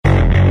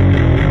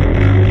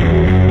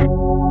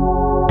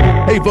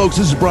Hey, folks,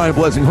 this is Brian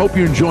Blessing. Hope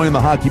you're enjoying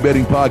the Hockey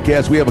Betting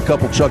Podcast. We have a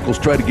couple chuckles,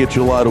 try to get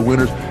you a lot of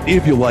winners.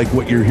 If you like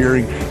what you're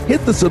hearing,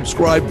 hit the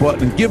subscribe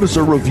button, give us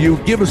a review,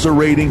 give us a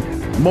rating.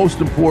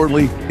 Most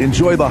importantly,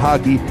 enjoy the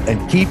hockey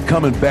and keep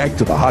coming back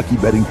to the Hockey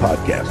Betting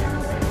Podcast.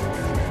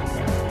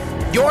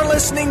 You're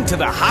listening to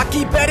the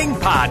Hockey Betting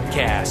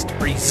Podcast,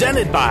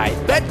 presented by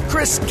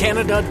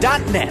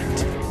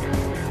BetChrisCanada.net.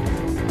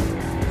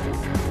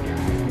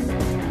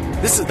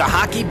 This is the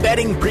Hockey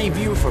Betting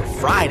Preview for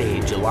Friday,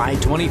 July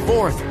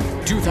 24th,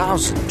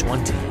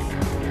 2020.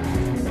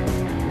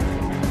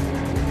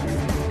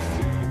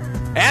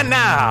 And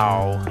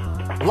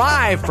now,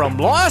 live from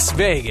Las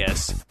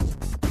Vegas,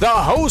 the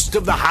host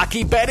of the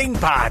Hockey Betting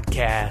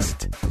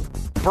Podcast,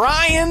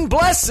 Brian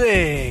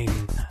Blessing.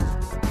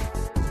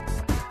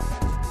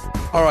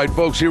 All right,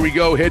 folks, here we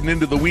go. Heading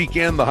into the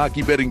weekend, the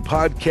Hockey Betting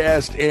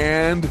Podcast,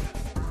 and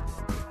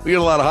we got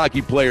a lot of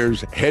hockey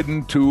players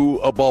heading to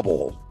a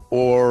bubble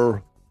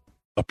or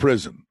a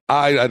prison.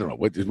 I don't know.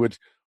 What do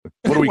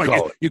we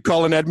call it? You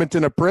calling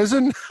Edmonton a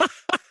prison?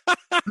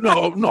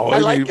 No. I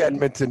like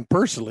Edmonton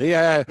personally.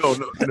 No.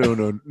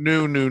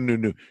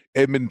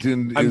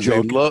 Edmonton is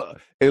a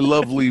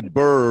lovely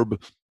burb.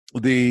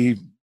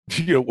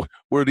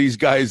 Where these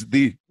guys,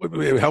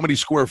 how many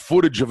square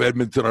footage of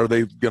Edmonton are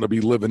they going to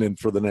be living in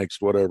for the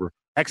next whatever?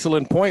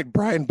 Excellent point,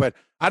 Brian. But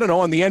I don't know.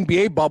 On the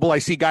NBA bubble, I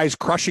see guys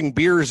crushing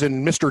beers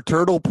in Mr.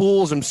 Turtle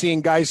pools. I'm seeing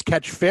guys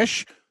catch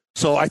fish.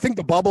 So I think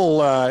the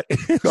bubble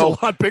is a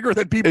lot bigger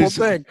than people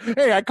think.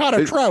 Hey, I caught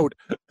a trout.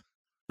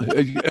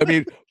 I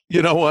mean,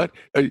 you know what?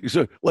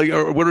 So, what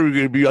are we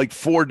going to be like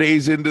 4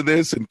 days into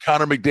this, and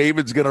Connor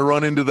McDavid's going to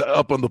run into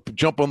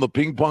jump on the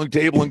ping pong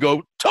table and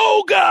go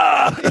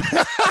toga?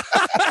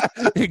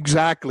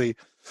 Exactly.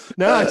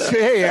 No,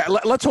 hey,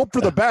 let's hope for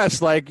the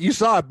best. Like you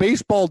saw,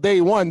 baseball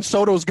day one,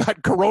 Soto's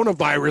got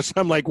coronavirus.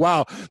 I'm like,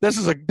 wow, this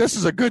is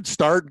a good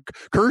start.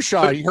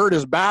 Kershaw, he hurt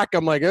his back.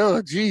 I'm like,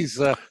 oh, geez.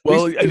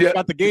 Well,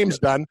 got the games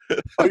done.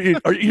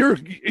 You're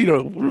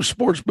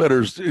sports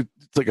bettors. It's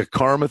like a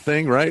karma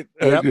thing, right?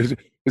 Yep.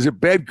 Is it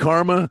bad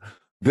karma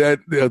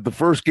that the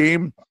first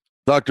game,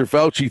 Dr.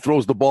 Fauci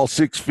throws the ball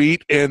 6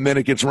 feet and then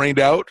it gets rained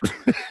out?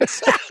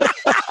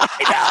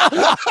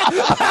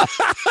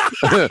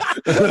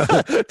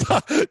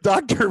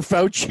 Dr.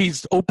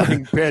 Fauci's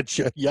opening pitch.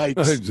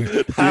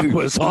 Yikes. That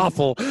was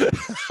awful.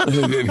 I'll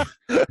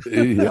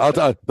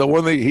tell you, the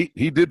one thing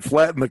he did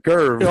flatten the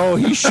curve. Oh,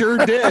 he sure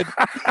did.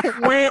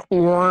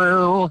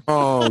 Oh,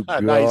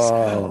 God. Nice.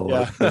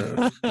 Yeah.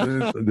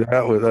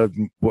 That was,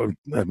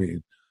 I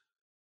mean,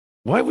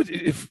 why would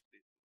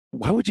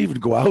you even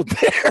go out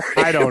there?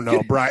 I don't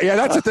know, Brian. Yeah,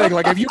 that's the thing.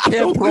 Like, if you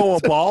can't throw a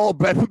ball,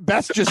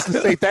 best just to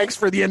say thanks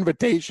for the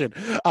invitation.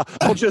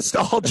 I'll just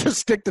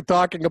stick to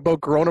talking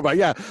about coronavirus.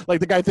 Yeah, like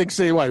the guy thinks,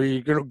 say, what,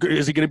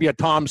 is he going to be a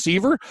Tom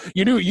Seaver?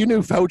 You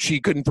knew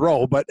Fauci couldn't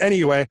throw, but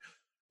anyway,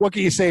 what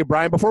can you say,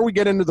 Brian? Before we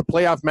get into the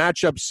playoff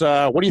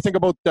matchups, what do you think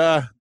about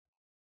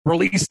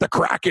release the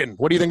Kraken?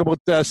 What do you think about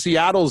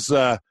Seattle's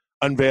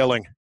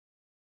unveiling?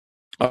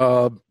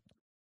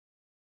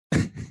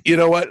 You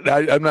know what?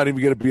 I'm not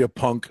even going to be a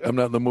punk. I'm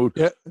not in the mood.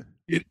 Yeah.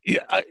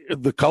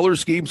 The color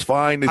scheme's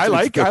fine. I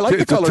like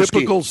the color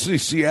scheme. Typical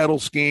Seattle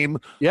scheme.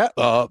 Yeah.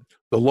 The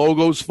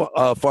logo's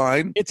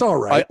fine. It's all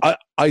right.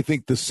 I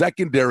think the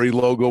secondary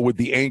logo with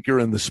the anchor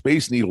and the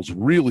Space Needle's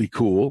really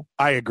cool.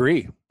 I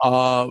agree.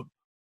 I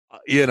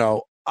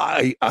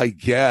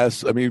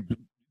guess. I mean,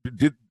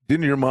 didn't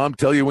your mom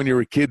tell you when you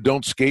were a kid,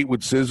 don't skate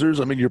with scissors?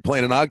 I mean, you're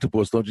playing an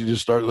octopus. Don't you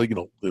just start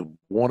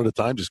one at a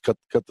time? Just cut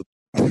the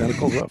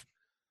tentacles off.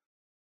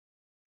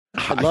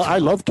 I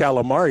love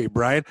calamari,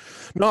 Brian.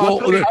 No,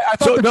 here's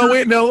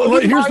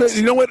the.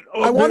 You know what?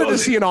 I wanted to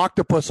see an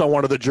octopus on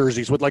one of the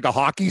jerseys with like a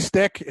hockey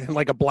stick and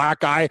like a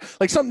black eye,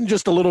 like something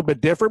just a little bit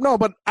different. No,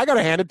 but I got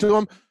to hand it to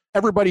him.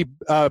 Everybody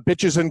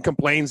bitches and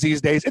complains these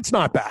days. It's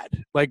not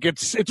bad. Like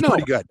it's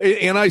pretty good.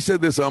 And I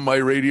said this on my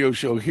radio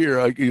show here.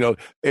 And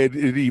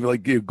even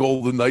like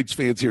Golden Knights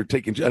fans here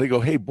taking. I go,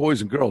 hey,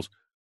 boys and girls.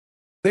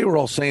 They were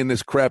all saying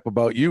this crap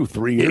about you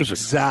 3 years ago.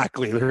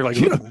 Exactly. They're like,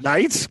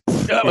 Knights?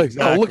 Exactly.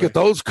 Oh, look at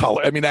those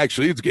colors. I mean,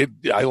 actually, it's good.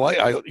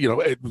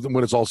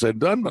 When it's all said and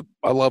done,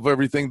 I love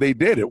everything they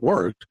did. It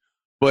worked.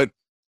 But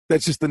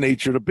that's just the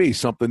nature of the beast.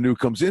 Something new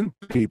comes in.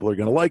 People are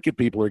going to like it.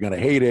 People are going to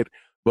hate it.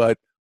 But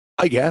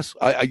I guess,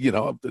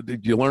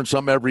 you learn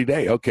something every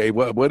day. Okay,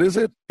 what is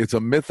it? It's a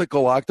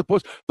mythical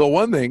octopus. The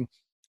one thing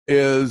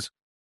is,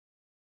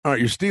 all right,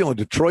 you're stealing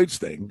Detroit's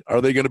thing. Are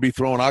they going to be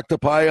throwing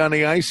octopi on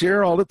the ice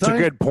here all the time? That's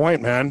a good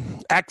point,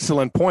 man.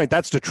 Excellent point.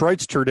 That's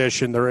Detroit's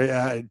tradition.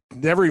 I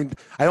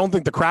don't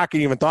think the Kraken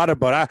even thought of it,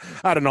 but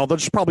I don't know. They'll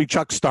just probably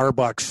chuck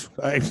Starbucks.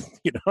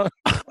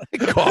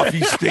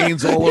 Coffee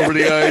stains all over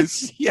the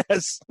ice.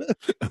 Yes.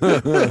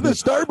 The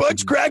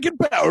Starbucks Kraken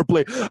power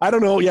play. I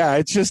don't know. Yeah,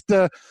 it's just,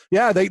 they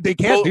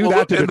can't do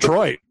that to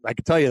Detroit. I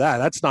can tell you that.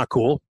 That's not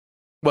cool.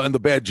 Well, and the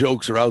bad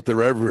jokes are out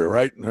there everywhere,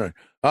 right?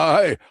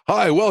 Hi,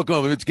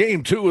 welcome. It's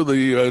game 2 of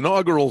the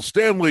inaugural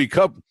Stanley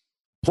Cup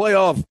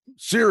playoff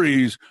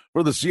series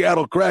for the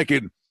Seattle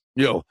Kraken.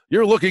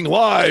 You're looking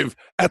live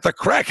at the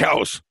Crack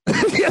House.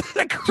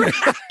 The Crack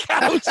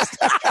House.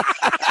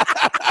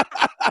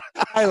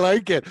 I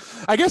like it.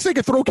 I guess they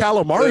could throw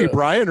calamari,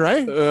 Brian,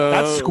 right?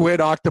 That's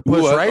squid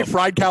octopus, right?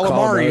 Fried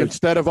calamari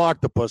instead of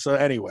octopus.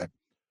 Anyway.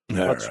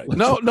 Let's,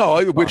 no,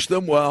 I wish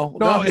them well.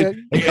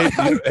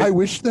 I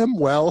wish them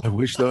well. I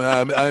wish them.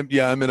 I'm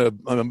in a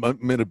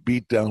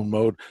beatdown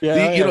mode.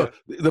 Yeah,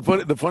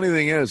 the funny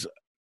thing is,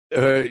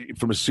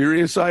 from a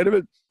serious side of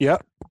it, yeah,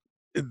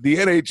 the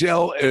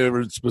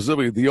NHL,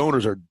 specifically the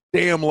owners, are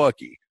damn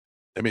lucky.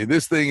 I mean,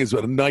 this thing is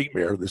a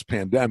nightmare, this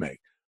pandemic.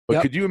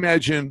 But could you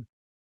imagine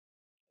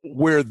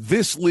where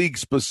this league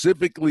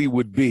specifically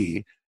would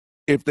be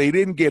if they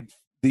didn't get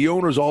the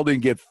owners all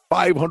didn't get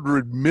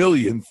 $500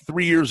 million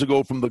 3 years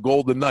ago from the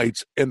Golden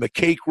Knights, and the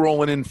cake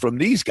rolling in from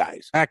these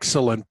guys?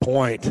 Excellent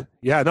point.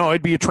 Yeah, no,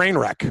 it'd be a train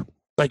wreck.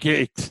 Like,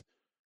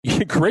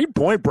 great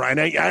point, Brian.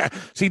 I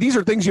see, these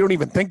are things you don't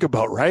even think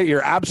about, right?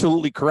 You're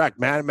absolutely correct,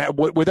 man.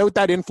 Without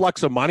that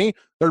influx of money,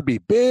 there'd be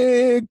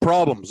big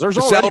problems. There's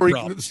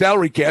the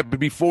salary cap would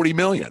be $40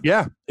 million.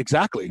 Yeah,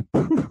 exactly.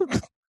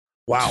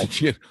 Wow.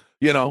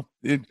 You're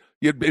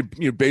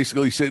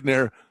basically sitting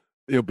there,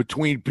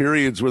 between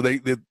periods where they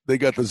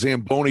got the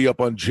Zamboni up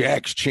on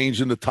jacks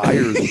changing the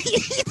tires.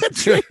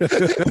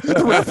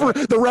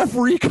 the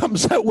referee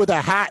comes out with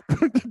a hat,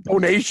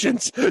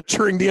 donations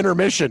during the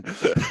intermission.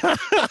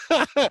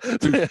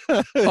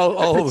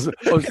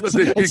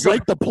 It's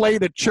like the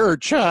plate at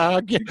church.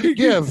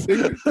 Give.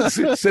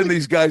 Send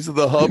these guys to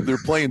the hub. They're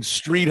playing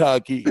street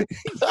hockey.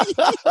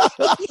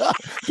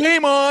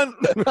 Game on.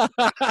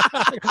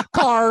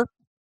 Car.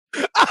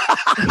 The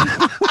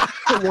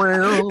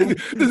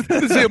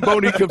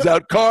Zamboni comes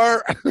out.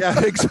 Car. Yeah,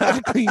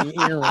 exactly.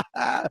 That's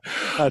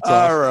awesome.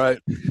 All right.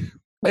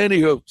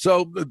 Anywho,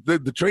 so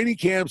the training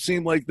camps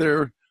seem like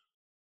they're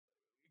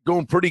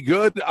going pretty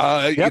good.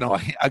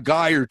 A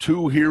guy or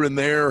two here and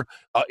there.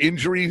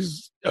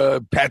 Injuries.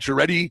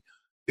 Pacioretty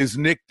is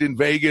nicked in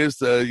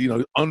Vegas.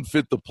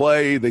 Unfit to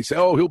play. They say,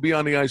 he'll be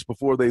on the ice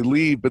before they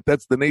leave, but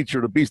that's the nature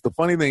of the beast. The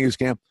funny thing is,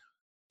 Cam,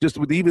 just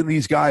with even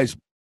these guys,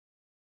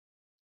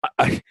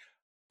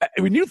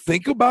 when you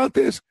think about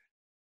this,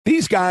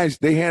 these guys,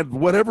 they had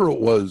whatever it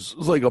was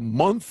like a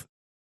month,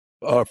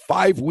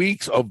 5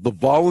 weeks of the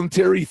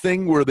voluntary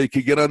thing where they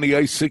could get on the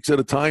ice 6 at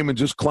a time and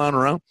just clown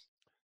around.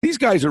 These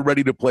guys are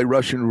ready to play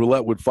Russian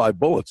roulette with 5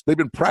 bullets. They've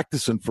been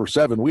practicing for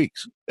 7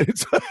 weeks.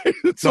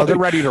 They're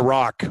ready to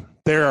rock.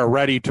 They're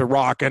ready to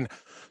rock. And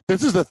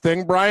this is the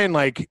thing, Brian,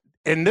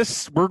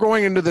 we're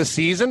going into the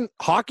season.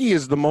 Hockey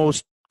is the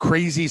most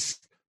crazy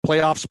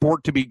playoff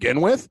sport to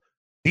begin with.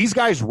 These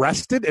guys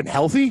rested and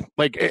healthy.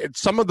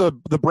 Some of the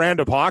brand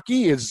of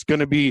hockey is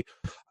going to be,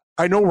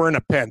 I know we're in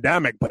a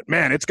pandemic, but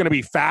man, it's going to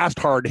be fast,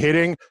 hard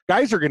hitting.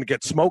 Guys are going to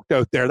get smoked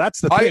out there.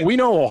 That's the thing. We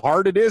know how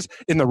hard it is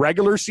in the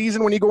regular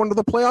season when you go into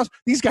the playoffs.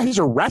 These guys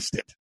are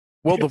rested.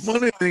 Well, the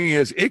funny thing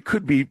is, it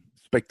could be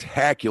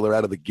spectacular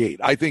out of the gate.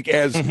 I think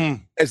as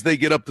they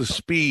get up to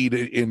speed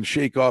and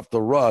shake off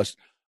the rust,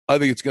 I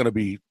think it's going to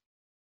be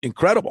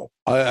incredible.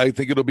 I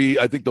think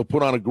they'll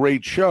put on a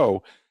great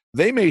show.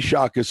 They may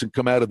shock us and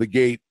come out of the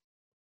gate,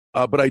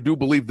 but I do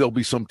believe there'll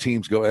be some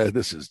teams go,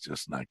 this is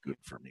just not good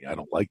for me. I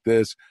don't like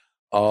this.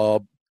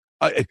 The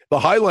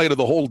highlight of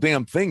the whole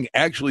damn thing,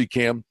 actually,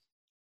 Cam,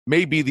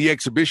 may be the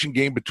exhibition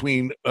game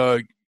between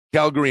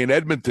Calgary and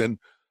Edmonton,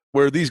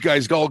 where these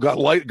guys all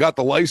got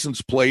the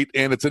license plate,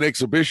 and it's an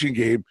exhibition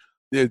game.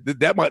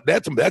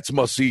 That's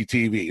must-see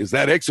TV. Is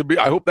that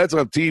exhibition? I hope that's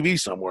on TV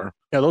somewhere.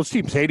 Yeah, those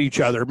teams hate each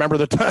other.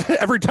 Remember,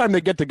 every time they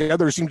get together,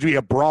 there seems to be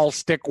a brawl,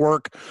 stick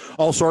work,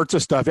 all sorts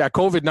of stuff. Yeah,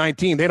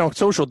 COVID-19, they don't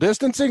social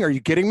distancing. Are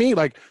you kidding me?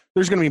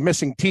 There's going to be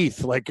missing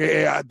teeth.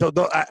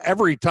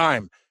 Every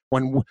time.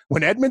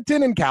 When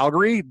Edmonton and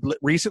Calgary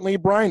recently,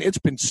 Brian, it's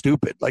been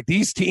stupid.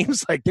 These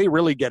teams, they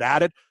really get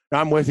at it.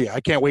 I'm with you. I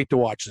can't wait to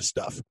watch this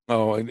stuff.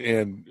 Oh,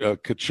 and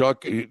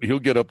Kachuk, he'll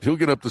get up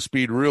to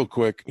speed real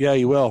quick. Yeah,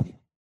 he will.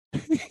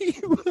 He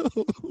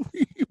will.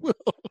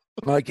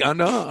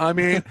 I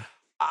mean,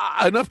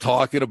 enough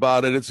talking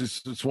about it.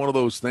 It's one of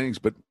those things,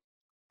 but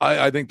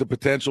I think the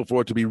potential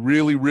for it to be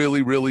really,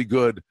 really, really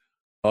good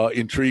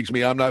intrigues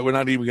me. We're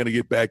not even going to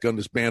get back on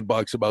this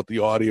bandbox about the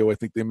audio. I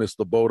think they missed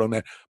the boat on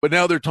that. But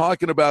now they're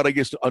talking about, I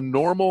guess,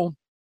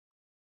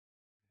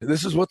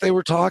 this is what they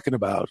were talking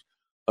about.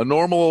 A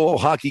normal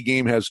hockey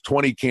game has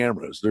 20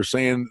 cameras. They're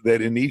saying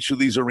that in each of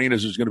these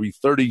arenas there's going to be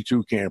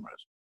 32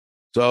 cameras.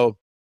 So,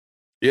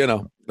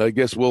 I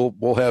guess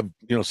we'll have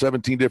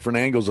 17 different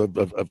angles of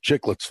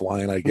chiclets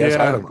flying. I guess.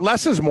 Yeah, I don't know.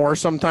 Less is more.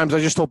 Sometimes I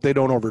just hope they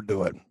don't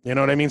overdo it. You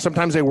know what I mean?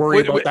 Sometimes they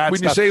worry about that. When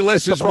stuff. You say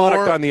less the is product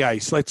more on the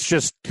ice, let's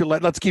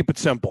keep it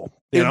simple.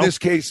 In this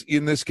case,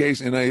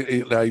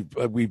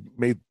 and we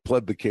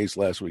pled the case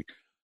last week.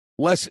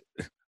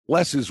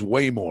 Less is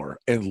way more,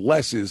 and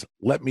less is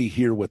let me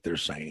hear what they're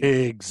saying.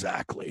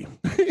 Exactly.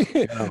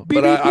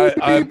 But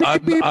I'm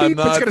not. It's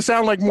going to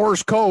sound like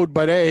Morse code,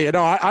 but hey,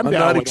 I'm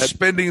not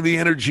expending the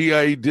energy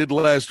I did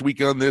last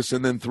week on this,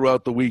 and then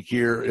throughout the week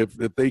here.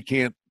 If they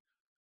can't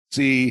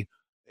see,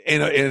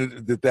 and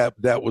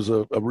that was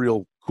a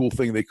real cool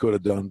thing they could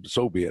have done.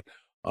 So be it.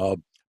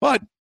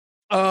 But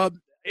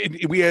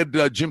we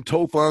had Jim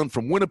Toth on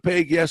from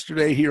Winnipeg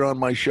yesterday here on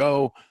my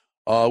show.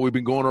 We've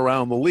been going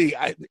around the league.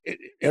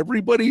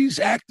 Everybody's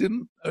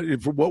acting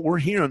from what we're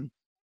hearing.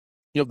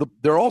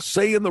 They're all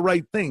saying the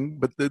right thing,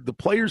 but the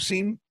players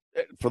seem,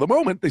 for the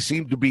moment, they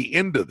seem to be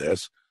into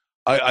this.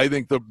 I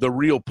think the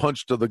real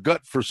punch to the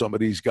gut for some of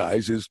these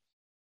guys is,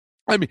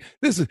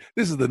 this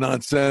is the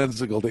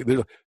nonsensical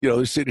thing.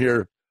 They're sitting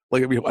here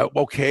like,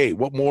 okay,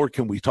 what more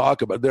can we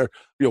talk about?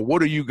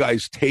 What are you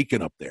guys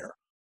taking up there?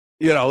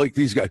 Like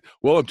these guys.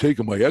 Well, I'm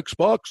taking my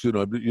Xbox,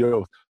 and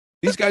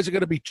these guys are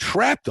going to be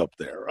trapped up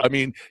there.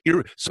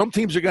 Some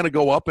teams are going to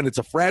go up, and it's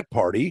a frat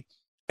party,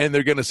 and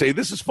they're going to say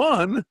this is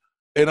fun.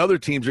 And other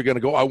teams are going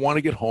to go, I want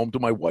to get home to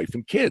my wife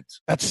and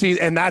kids.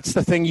 And that's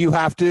the thing you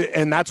have to,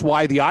 and that's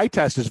why the eye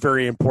test is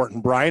very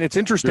important, Brian. It's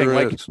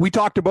interesting. We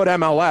talked about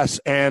MLS,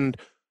 and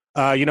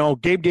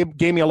Gabe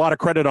gave me a lot of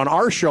credit on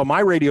our show, my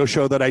radio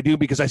show that I do,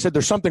 because I said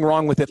there's something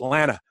wrong with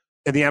Atlanta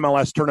in the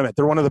MLS tournament.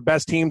 They're one of the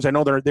best teams. I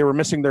know they were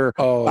missing their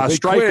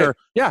striker. Quit.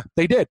 Yeah,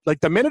 they did. Like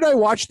the minute I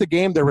watched the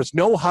game, there was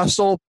no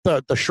hustle,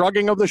 the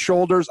shrugging of the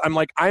shoulders. I'm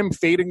like, I'm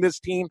fading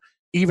this team.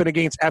 Even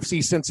against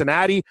FC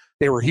Cincinnati,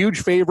 they were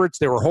huge favorites.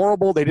 They were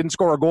horrible. They didn't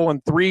score a goal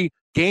in 3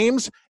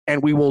 games,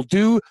 and we will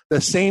do the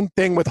same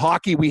thing with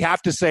hockey. We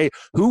have to say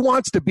who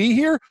wants to be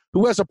here,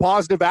 who has a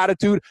positive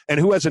attitude, and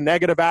who has a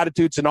negative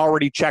attitude and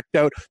already checked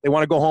out. They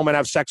want to go home and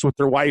have sex with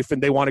their wife,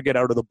 and they want to get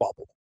out of the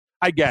bubble.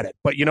 I get it.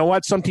 But you know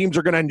what? Some teams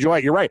are going to enjoy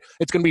it. You're right.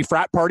 It's going to be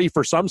frat party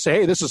for some.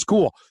 Say, hey, this is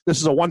cool. This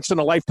is a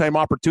once-in-a-lifetime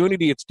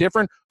opportunity. It's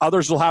different.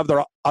 Others will have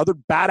their other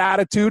bad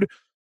attitude,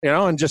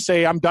 and just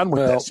say, I'm done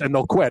with this, and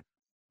they'll quit.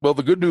 Well,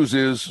 the good news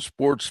is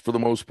sports, for the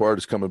most part,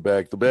 is coming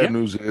back. The bad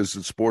news is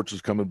that sports is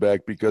coming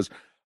back because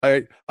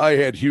I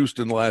had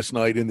Houston last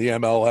night in the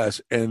MLS,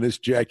 and this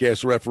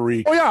jackass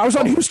referee. Oh, yeah, I was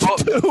on Houston,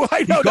 too.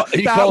 I know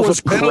that was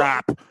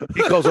crap.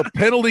 He calls a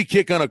penalty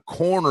kick on a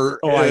corner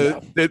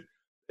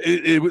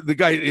the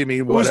guy,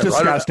 it was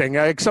disgusting.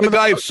 The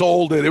guy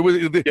sold it. It was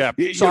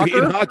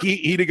soccer? In hockey,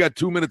 he'd have got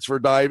 2 minutes for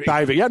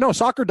diving. Yeah, no,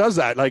 soccer does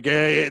that. Like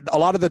a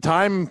lot of the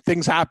time,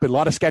 things happen. A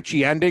lot of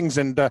sketchy endings,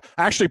 and I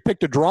actually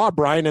picked a draw,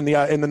 Brian, in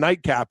the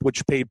nightcap,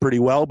 which paid pretty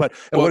well. But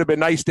it would have been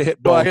nice to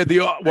hit both.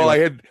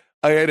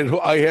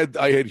 I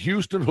had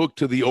Houston hooked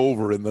to the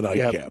over in the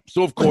nightcap. Yep.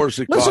 So of course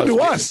it listen to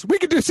us. We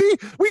could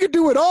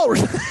do it all.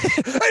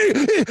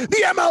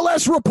 The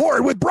MLS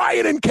report with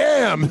Brian and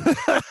Cam.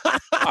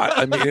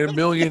 In a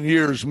million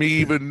years, me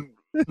even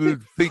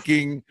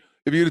thinking,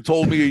 if you'd have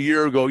told me a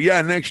year ago,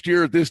 next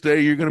year at this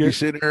day you're going to be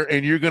sitting here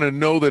and you're going to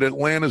know that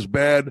Atlanta's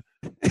bad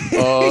in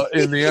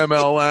the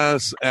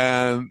MLS,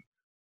 and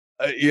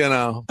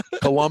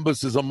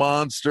Columbus is a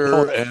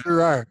monster, and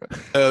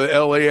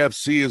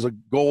LAFC is a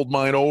gold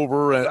mine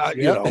over, and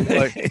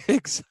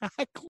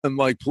exactly.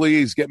 And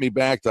please get me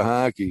back to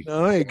hockey.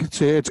 No,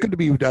 it's going to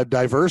be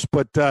diverse,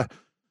 but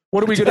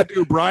what are we going to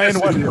do, Brian?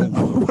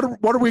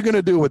 What are we going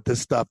to do with this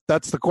stuff?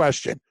 That's the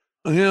question.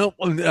 Again,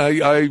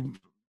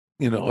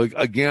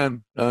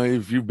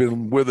 if you've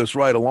been with us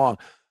right along,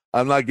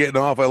 I'm not getting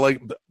off. I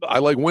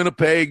like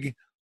Winnipeg.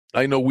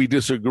 I know we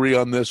disagree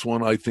on this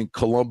one. I think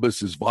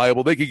Columbus is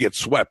viable. They could get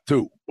swept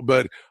too,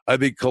 but I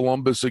think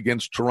Columbus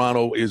against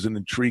Toronto is an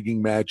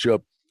intriguing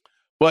matchup.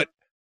 But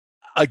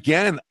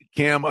again,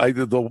 Cam,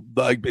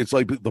 it's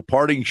like the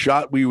parting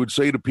shot we would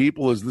say to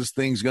people as this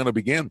thing's going to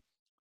begin.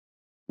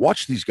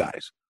 Watch these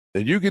guys,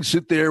 and you can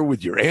sit there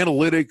with your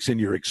analytics and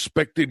your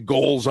expected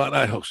goals on.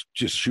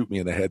 Just shoot me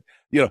in the head.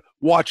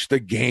 Watch the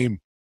game.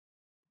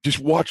 Just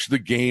watch the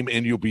game,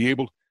 and you'll be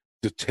able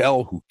to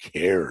tell who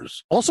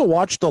cares. Also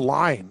watch the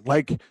line.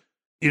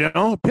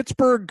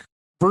 Pittsburgh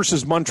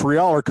versus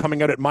Montreal are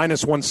coming out at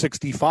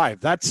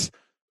 -165. That's,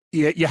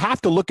 you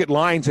have to look at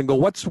lines and go,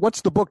 what's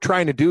the book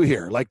trying to do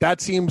here? That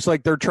seems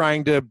like they're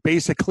trying to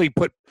basically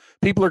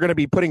people are going to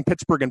be putting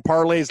Pittsburgh in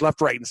parlays left,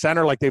 right, and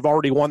center, like they've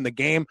already won the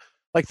game.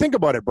 Think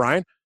about it,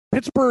 Brian.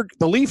 Pittsburgh,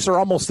 the Leafs are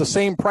almost the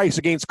same price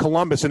against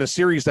Columbus in a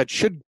series that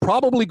should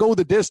probably go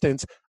the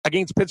distance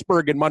against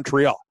Pittsburgh and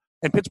Montreal.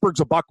 And Pittsburgh's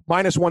a buck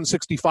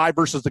 -165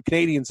 versus the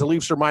Canadians. The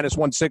Leafs are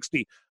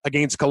 -160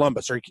 against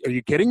Columbus. Are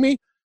you kidding me?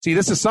 See,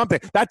 this is something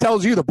that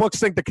tells you the books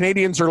think the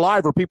Canadians are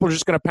live, or people are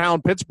just going to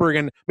pound Pittsburgh,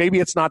 and maybe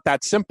it's not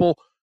that simple.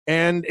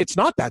 And it's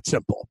not that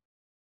simple.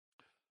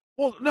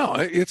 Well, no,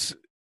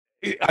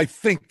 I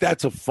think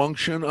that's a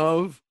function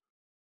of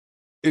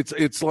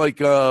it's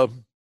like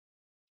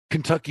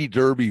Kentucky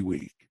Derby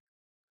week.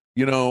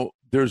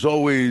 There's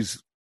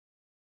always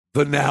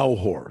the now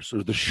horse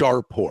or the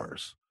sharp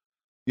horse.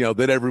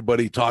 That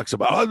everybody talks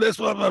about. Oh, this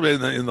one,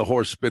 and the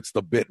horse spits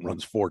the bit and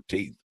runs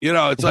 14th.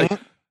 It's like,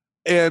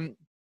 and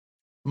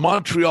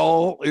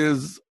Montreal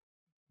has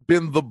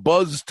been the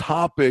buzz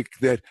topic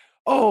that,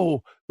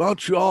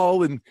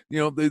 Montreal, and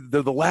they're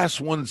the last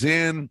ones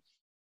in,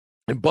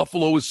 and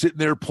Buffalo was sitting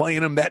there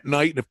playing them that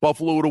night. And if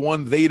Buffalo would have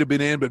won, they'd have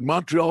been in. But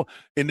Montreal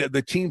and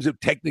the teams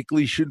that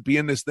technically shouldn't be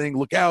in this thing,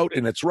 look out,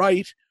 and it's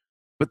right.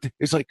 But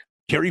it's like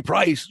Carey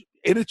Price,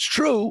 and it's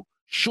true.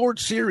 Short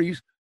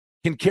series.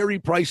 Can Carey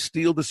Price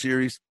steal the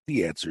series?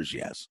 The answer is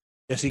yes.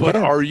 Yes, he but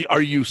can.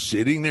 are you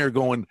sitting there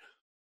going,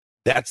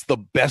 that's the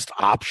best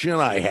option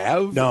I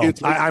have? No,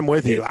 It's like, I'm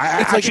with you.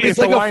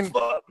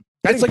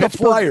 It's like a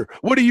flyer.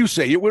 What do you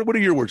say? What are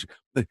your words?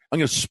 I'm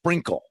going to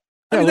sprinkle.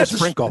 I mean, that's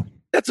sprinkle.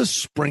 That's a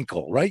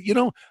sprinkle, right? You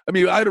know, I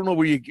mean, I don't know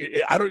where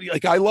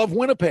I love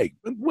Winnipeg.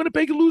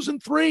 Winnipeg losing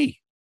 3.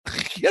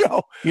 You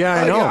know, yeah,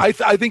 I know. I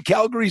think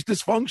Calgary's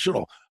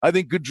dysfunctional. I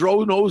think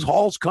Gaudreau knows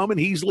Hall's coming,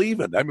 he's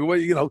leaving. I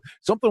mean,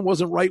 something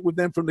wasn't right with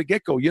them from the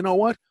get go. You know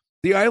what?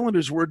 The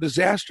Islanders were a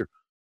disaster.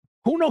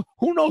 Who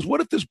knows? What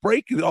if this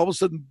break, all of a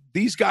sudden,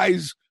 these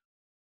guys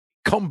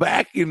come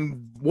back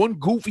and one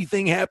goofy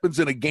thing happens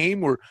in a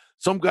game where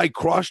some guy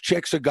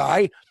cross-checks a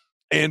guy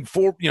and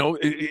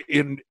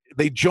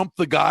they jump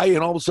the guy, and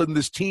all of a sudden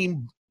this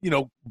team,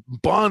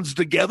 bonds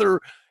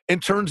together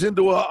and turns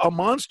into a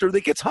monster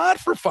that gets hot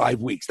for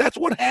 5 weeks. That's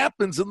what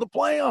happens in the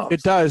playoffs.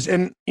 It does.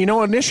 And,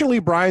 initially,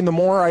 Brian, the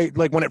more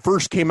when it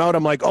first came out,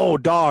 I'm like, oh,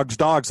 dogs.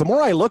 The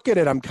more I look at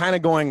it, I'm kind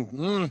of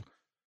going,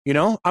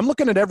 I'm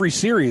looking at every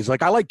series.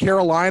 Like, I like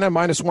Carolina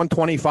minus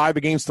 125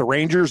 against the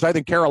Rangers. I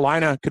think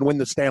Carolina can win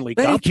the Stanley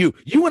Cup. Thank you.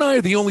 You and I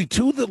are the only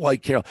two that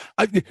like Carolina.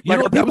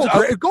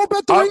 Go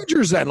bet the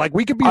Rangers then. Like,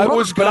 we could be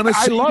wrong.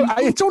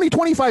 It's only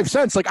 25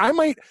 cents. Like,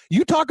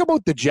 you talk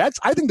about the Jets.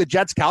 I think the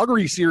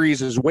Jets-Calgary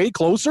series is way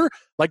closer.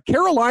 Like,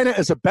 Carolina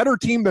is a better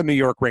team than New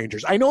York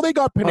Rangers. I know they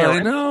got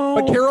Panarin,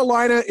 but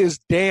Carolina is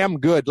damn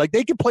good. Like,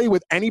 they can play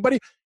with anybody.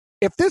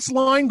 If this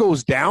line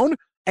goes down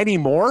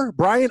anymore,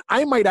 Brian,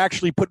 I might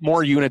actually put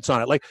more units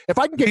on it. Like, if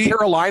I can get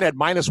Carolina at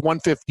minus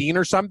 115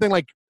 or something,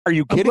 like, are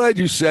you kidding? I'm glad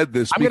you said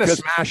this. I'm going to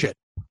smash it.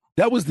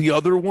 That was the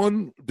other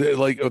one.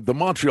 The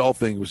Montreal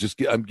thing was just,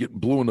 I'm getting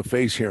blue in the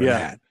face here and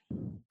that.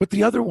 But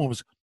the other one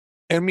was,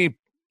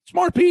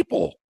 smart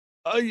people.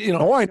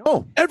 Oh, I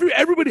know.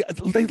 Everybody,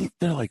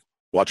 they're like,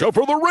 watch out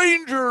for the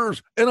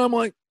Rangers. And I'm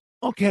like,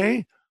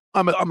 okay.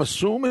 I'm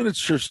assuming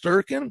it's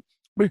Shesterkin.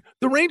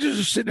 The Rangers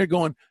are sitting there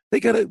going, they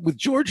got it with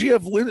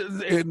Georgiev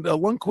and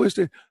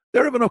Lundqvist.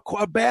 They're having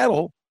a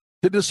battle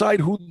to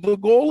decide who the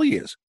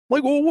goalie is.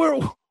 Like,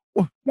 well,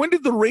 when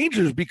did the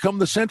Rangers become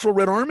the Central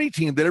Red Army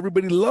team that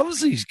everybody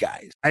loves these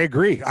guys? I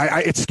agree.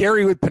 It's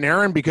scary with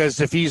Panarin because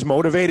if he's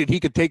motivated, he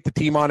could take the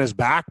team on his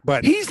back.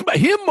 But he's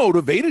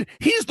motivated.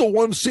 He's the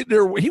one sitting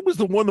there. He was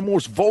the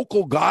most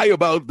vocal guy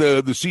about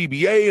the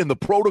CBA and the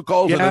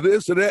protocols and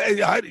this and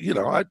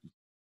that.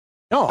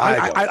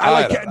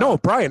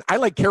 Brian, I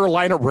like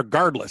Carolina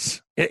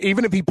regardless,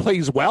 even if he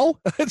plays well.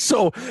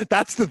 So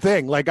that's the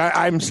thing. Like,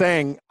 I'm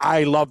saying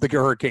I love the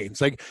Hurricanes.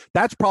 Like,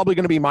 that's probably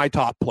going to be my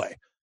top play.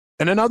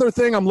 And another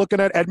thing, I'm looking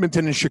at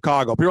Edmonton and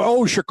Chicago.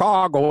 People,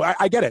 Chicago.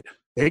 I get it.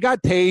 They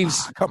got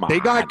Taves. Come on. They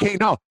got Kane.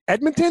 No,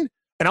 Edmonton.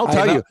 And I'll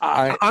tell you,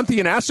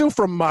 Anthony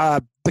from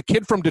the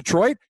kid from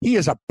Detroit, he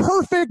is a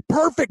perfect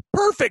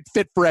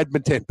fit for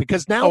Edmonton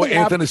because now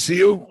Anthony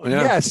Siu?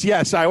 Yeah.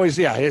 Yes.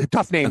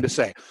 Tough name to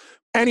say.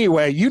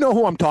 Anyway, you know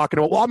who I'm talking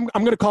about. Well, I'm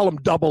going to call him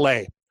Double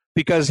A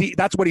because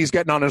that's what he's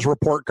getting on his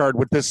report card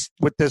with this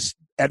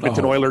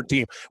Edmonton Oilers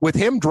team. With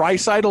him,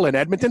 Draisaitl, and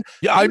Edmonton.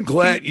 Yeah, I'm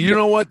glad. You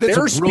know what?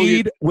 Their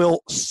speed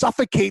will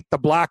suffocate the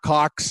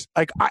Blackhawks.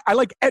 Like, I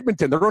like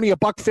Edmonton. They're only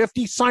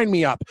 $1.50. Sign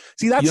me up.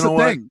 See, that's the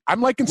thing.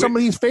 I'm liking some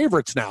of these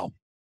favorites now.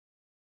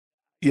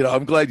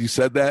 I'm glad you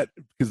said that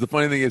because the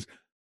funny thing is,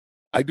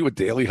 I do a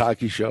daily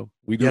hockey show.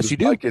 We do this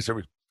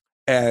podcast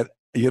and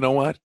you know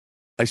what?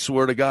 I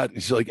swear to God,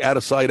 it's like out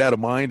of sight, out of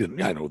mind,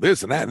 and I know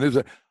this and that.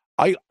 And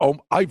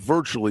I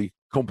virtually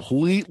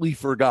completely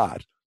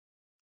forgot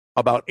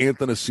about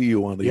Anthony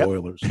Siu on the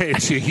Oilers.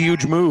 It's a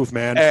huge move,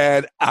 man.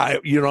 And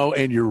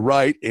and you're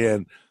right.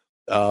 And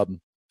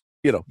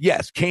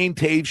yes, Kane,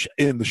 Taves,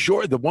 and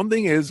the one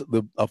thing is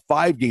a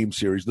 5-game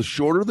series. The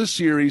shorter the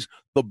series,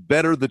 the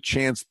better the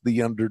chance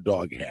the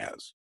underdog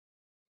has.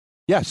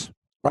 Yes,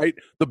 right.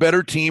 The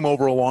better team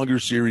over a longer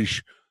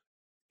series,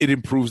 it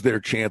improves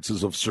their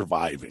chances of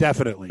surviving.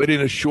 Definitely. But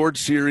in a short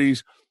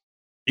series,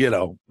 you're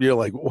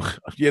like,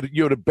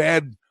 you had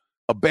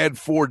a bad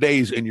 4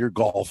 days and you're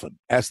golfing.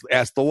 Ask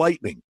the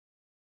Lightning.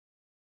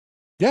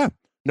 Yeah.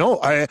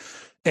 No,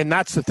 and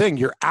that's the thing.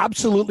 You're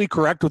absolutely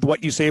correct with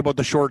what you say about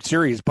the short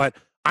series, but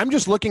I'm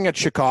just looking at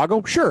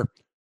Chicago. Sure.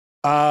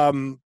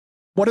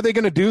 What are they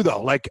going to do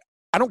though? Like,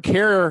 I don't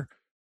care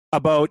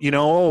about, they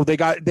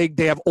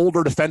have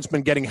older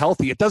defensemen getting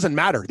healthy. It doesn't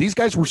matter. These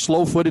guys were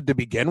slow-footed to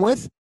begin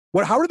with.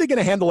 How are they going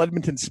to handle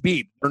Edmonton's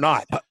speed or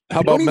not?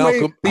 How about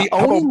Malcolm? The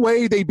only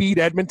way they beat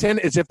Edmonton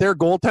is if their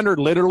goaltender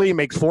literally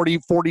makes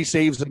 40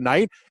 saves a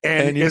night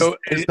and is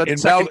the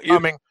second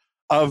coming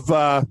of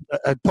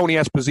Tony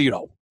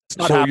Esposito.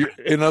 So,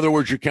 in other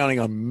words, you're counting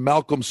on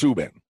Malcolm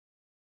Subban.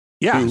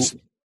 Yes.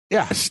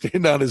 Yeah.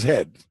 Stand on his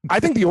head.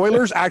 I think the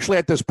Oilers actually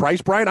at this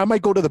price, Brian, I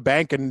might go to the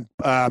bank and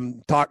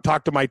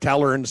talk to my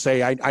teller and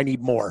say I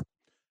need more.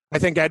 I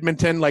think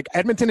Edmonton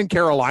and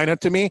Carolina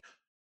to me,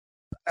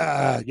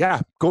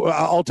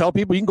 I'll tell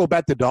people you can go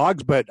bet the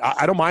dogs, but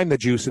I don't mind the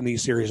juice in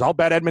these series. I'll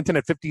bet Edmonton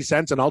at 50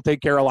 cents and I'll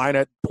take Carolina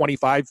at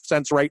 25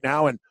 cents right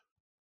now and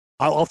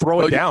I'll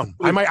throw it down.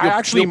 I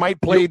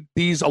might play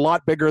these a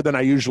lot bigger than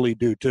I usually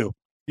do too.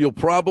 you'll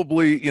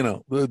probably,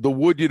 the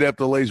wood you'd have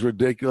to lay is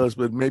ridiculous,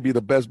 but maybe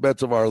the best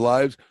bets of our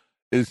lives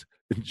is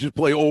just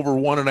play over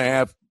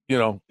 1.5,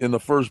 in the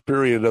first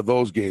period of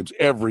those games,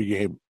 every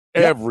game.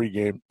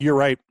 You're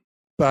right.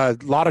 A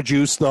lot of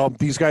juice, though.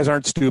 These guys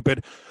aren't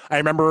stupid. I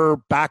remember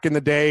back in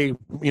the day,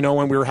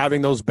 when we were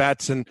having those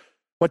bets, and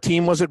what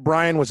team was it,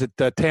 Brian? Was it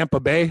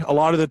Tampa Bay? A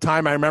lot of the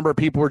time, I remember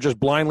people were just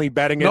blindly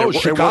betting it. No,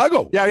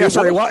 Chicago.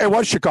 It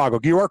was Chicago.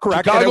 You are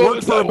correct. Chicago, and it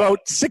worked for about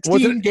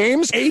 16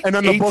 games, and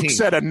then the book 18.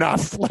 said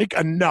enough.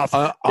 Enough.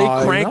 They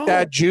cranked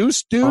that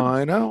juice, dude.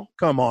 I know.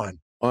 Come on.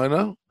 I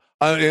know.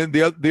 And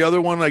the other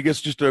one, I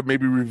guess, just to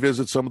maybe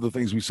revisit some of the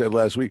things we said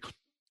last week,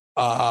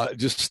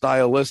 just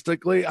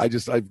stylistically,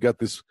 I've got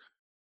this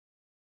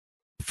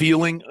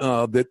feeling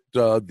that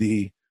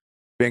the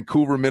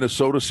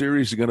Vancouver-Minnesota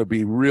series is going to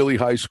be really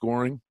high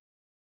scoring.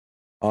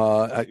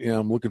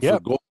 I'm looking for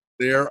goals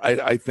there.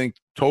 I think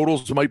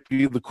totals might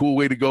be the cool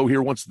way to go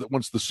here once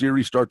the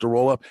series start to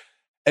roll up,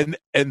 and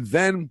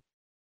then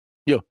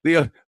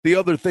the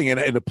other thing,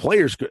 and the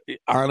players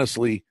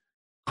honestly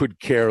could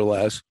care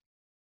less.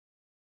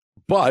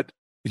 But,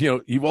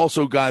 you've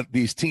also got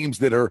these teams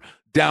that are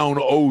down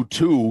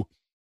 0-2,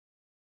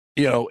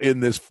 in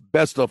this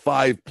best of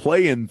 5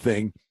 play-in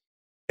thing.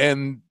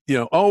 And,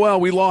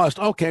 we lost.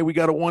 Okay, we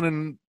got a 1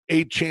 in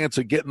 8 chance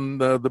of getting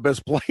the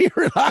best player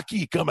in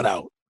hockey coming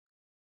out.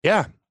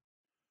 Yeah.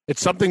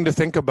 It's something to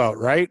think about,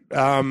 right?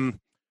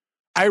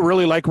 I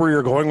really like where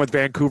you're going with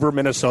Vancouver,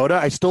 Minnesota.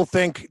 I still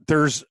think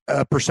there's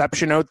a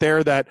perception out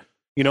there that,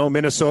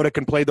 Minnesota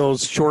can play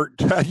those short,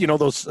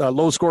 those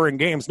low-scoring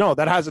games. No,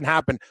 that hasn't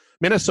happened.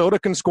 Minnesota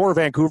can score.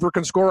 Vancouver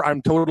can score.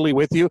 I'm totally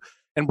with you.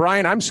 And,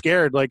 Brian, I'm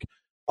scared.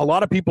 A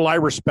lot of people I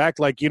respect,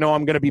 I'm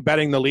going to be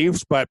betting the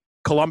Leafs, but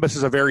Columbus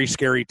is a very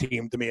scary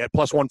team to me at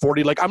plus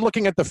 140. I'm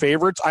looking at the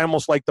favorites. I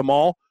almost like them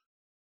all.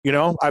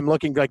 I'm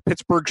looking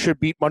Pittsburgh should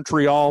beat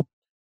Montreal.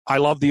 I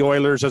love the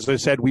Oilers. As I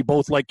said, we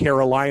both like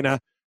Carolina.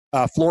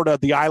 Florida,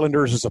 the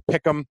Islanders is a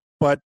pick'em.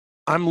 But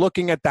I'm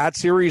looking at that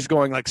series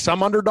going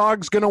some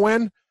underdog's going to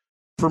win.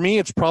 For me,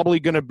 it's probably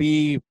going to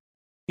be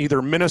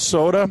either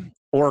Minnesota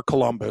or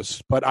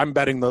Columbus. But I'm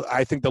betting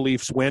I think the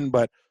Leafs win,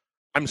 but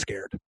I'm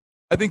scared.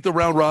 I think the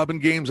round robin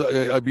games,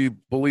 I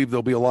believe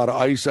there'll be a lot of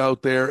ice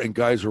out there and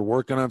guys are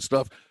working on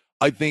stuff.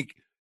 I think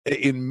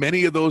in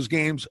many of those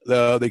games,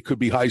 they could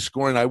be high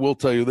scoring. I will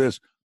tell you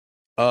this.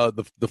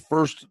 The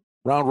first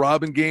round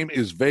robin game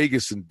is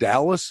Vegas and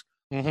Dallas.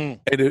 Mm-hmm.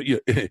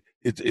 And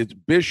it's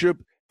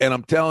Bishop. And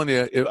I'm telling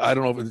you, I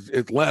don't know if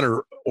it's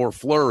Leonard or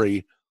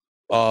Fleury.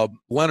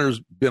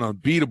 Leonard's been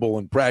unbeatable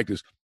in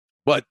practice.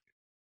 But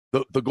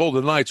the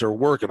Golden Knights are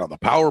working on the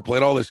power play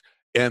and all this.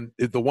 And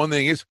the one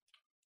thing is,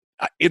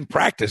 in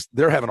practice,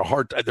 they're having a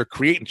hard time. They're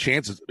creating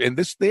chances. And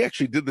they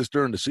actually did this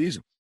during the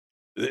season.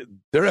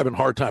 They're having a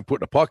hard time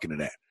putting a puck into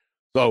that.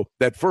 So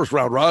that first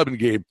round robin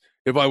game,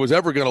 if I was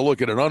ever going to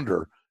look at an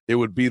under, it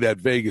would be that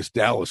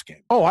Vegas-Dallas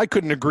game. Oh, I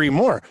couldn't agree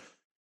more.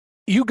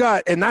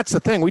 And that's the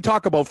thing. We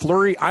talk about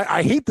Fleury.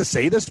 I hate to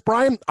say this,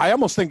 Brian. I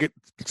almost think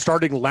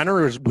starting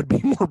Leonard would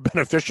be more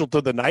beneficial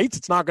to the Knights.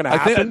 It's not going to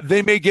happen. I think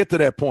they may get to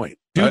that point.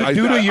 Due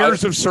to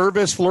years of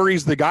service,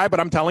 Fleury's the guy.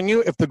 But I'm telling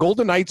you, if the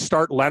Golden Knights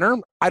start Leonard,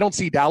 I don't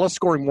see Dallas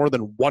scoring more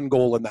than 1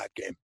 goal in that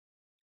game.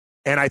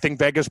 And I think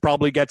Vegas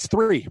probably gets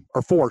 3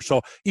 or 4.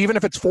 So even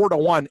if it's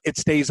 4-1, it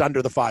stays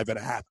under the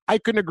 5.5. I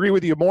couldn't agree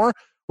with you more.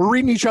 We're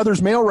reading each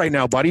other's mail right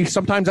now, buddy.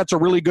 Sometimes that's a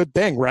really good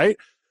thing, right?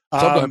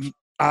 Sometimes.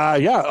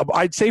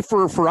 I'd say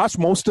for us,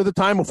 most of the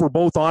time, if we're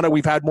both on it,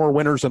 we've had more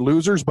winners and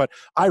losers. But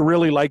I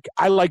like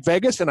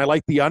Vegas, and I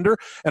like the under.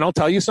 And I'll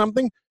tell you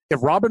something.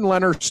 If Robin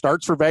Leonard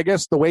starts for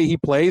Vegas the way he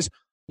plays,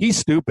 he's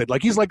stupid.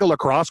 He's like a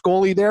lacrosse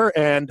goalie there.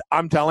 And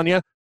I'm telling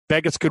you,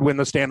 Vegas could win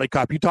the Stanley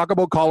Cup. You talk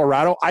about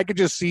Colorado, I could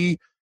just see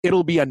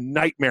it'll be a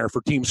nightmare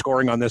for team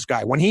scoring on this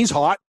guy. When he's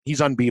hot,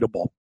 he's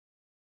unbeatable.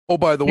 Oh,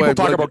 by the way,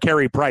 people talk about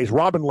Carey Price.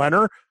 Robin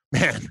Leonard,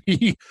 man,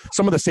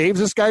 some of the saves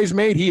this guy's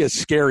made, he is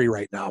scary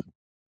right now.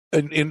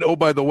 And oh,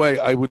 by the way,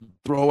 I would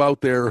throw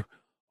out there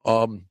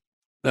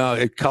now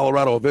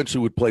Colorado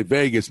eventually would play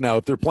Vegas. Now,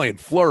 if they're playing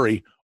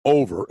Fleury,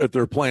 over. If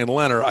they're playing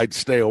Leonard, I'd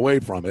stay away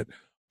from it.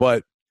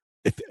 But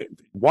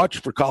watch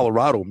for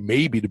Colorado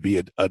maybe to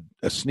be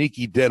a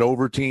sneaky dead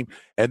over team,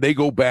 and they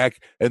go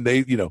back and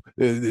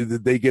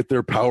they get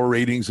their power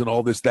ratings and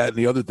all this, that, and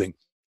the other thing.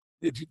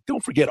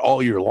 Don't forget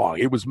all year long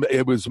it was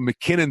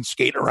McKinnon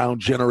skating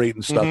around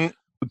generating stuff.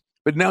 Mm-hmm.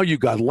 But now you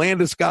got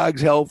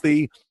Landeskog's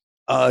healthy,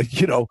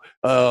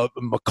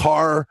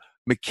 Makar,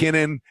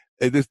 McKinnon.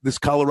 This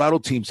Colorado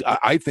team's.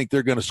 I think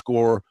they're going to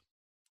score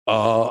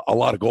a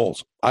lot of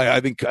goals. I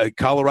think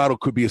Colorado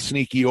could be a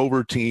sneaky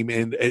over team,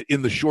 and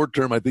in the short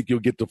term, I think you'll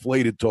get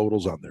deflated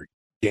totals on their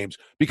games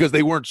because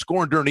they weren't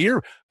scoring during the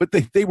year, but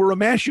they were a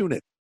mash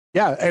unit.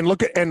 Yeah, and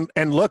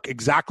look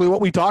exactly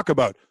what we talk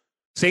about.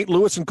 St.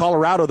 Louis and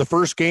Colorado, the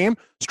first game,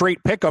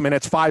 straight pick them, and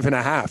it's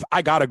 5.5.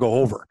 I got to go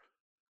over.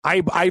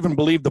 I even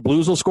believe the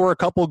Blues will score a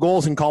couple of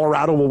goals, and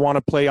Colorado will want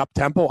to play up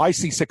tempo. I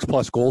see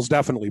 6+ goals,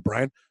 definitely,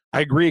 Brian.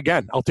 I agree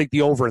again. I'll take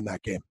the over in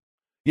that game.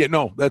 Yeah,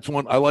 no, that's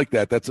one. I like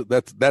that.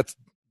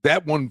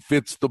 That one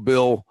fits the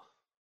bill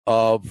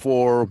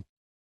for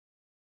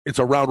it's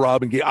a round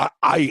robin game.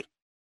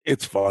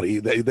 It's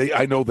funny.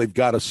 I know they've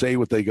got to say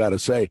what they got to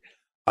say.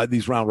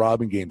 These round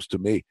robin games, to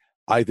me,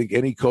 I think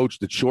any coach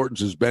that shortens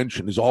his bench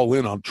and is all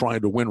in on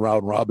trying to win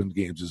round robin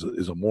games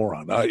is a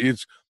moron.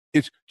 It's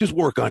just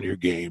work on your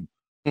game.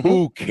 Mm-hmm.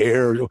 Who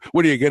cares?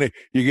 What are you gonna?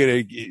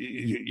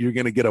 You're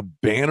gonna get a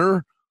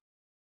banner,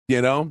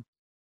 you know?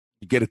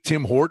 You get a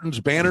Tim Hortons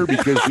banner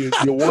because you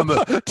won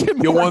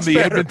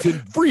the Edmonton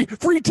free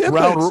Tim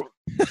round.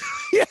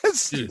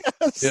 Yes.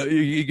 Yeah,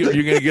 you're going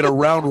to get a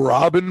round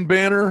robin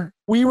banner.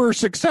 We were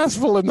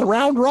successful in the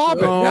round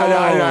robin. Oh,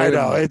 I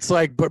know. It's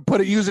like,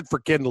 but use it for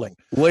kindling.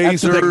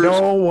 Lasers.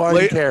 No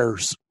one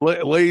cares.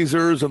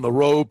 Lasers and the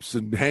ropes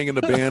and hanging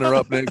the banner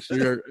up next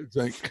year. It's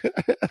like.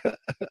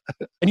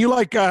 And you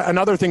like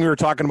another thing we were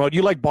talking about.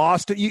 You like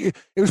Boston. It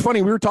was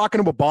funny. We were talking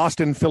about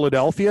Boston,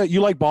 Philadelphia. You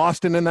like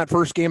Boston in that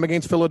first game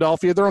against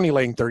Philadelphia. They're only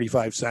laying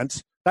 35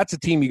 cents. That's a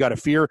team you got to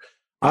fear.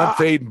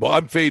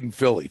 I'm fading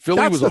Philly.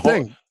 Philly was a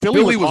thing.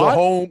 Philly was a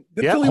home.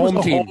 Philly was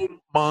a team. home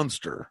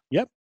monster.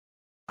 Yep.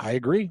 I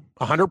agree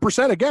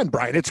 100%. Again,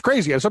 Brian, it's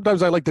crazy.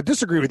 Sometimes I like to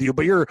disagree with you,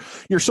 but you're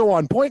so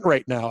on point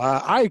right now.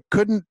 I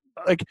couldn't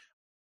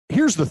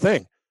here's the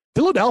thing.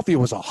 Philadelphia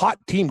was a hot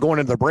team going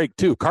into the break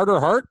too. Carter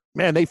Hart,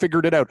 man, they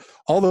figured it out.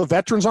 All the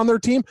veterans on their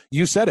team,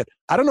 you said it.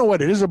 I don't know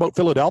what it is about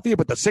Philadelphia,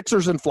 but the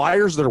Sixers and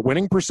Flyers, their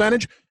winning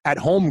percentage at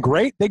home,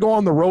 great. They go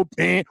on the road,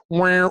 they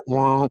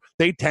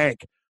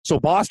tank. So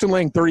Boston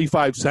laying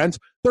 35 cents.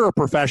 They're a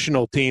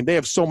professional team. They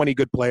have so many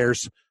good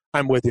players.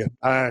 I'm with you.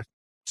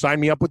 Sign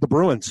me up with the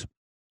Bruins.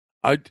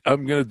 I'm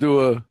going to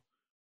do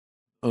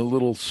a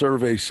little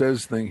survey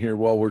says thing here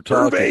while we're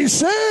talking. Survey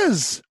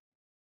says.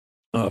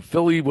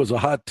 Philly was a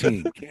hot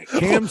team.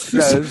 Cam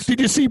says. Did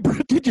you see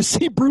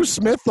Bruce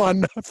Smith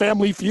on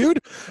Family Feud?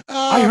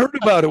 I heard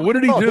about it. What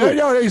did he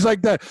do? He's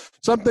like that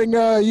something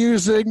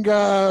using.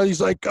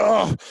 He's like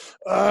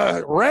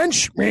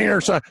wrench or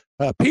something.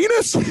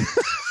 Penis.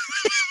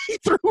 He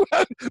threw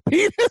a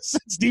penis.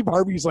 Steve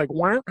Harvey's like,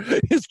 wow.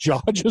 His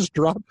jaw just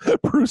dropped.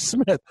 Bruce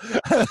Smith.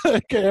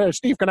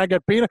 Steve, can I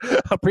get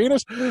a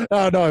penis?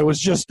 No, it was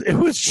just.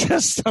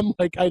 I'm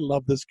like, I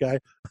love this guy.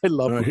 I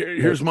love him.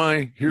 Here's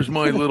my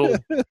little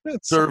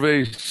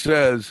survey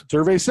says.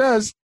 Survey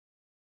says.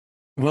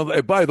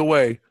 Well, by the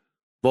way,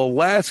 the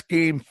last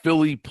game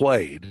Philly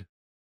played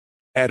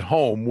at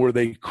home where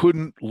they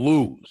couldn't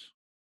lose,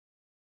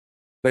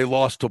 they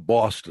lost to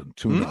Boston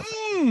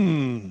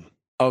 2-0.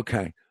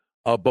 Okay.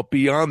 But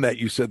beyond that,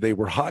 you said they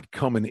were hot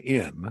coming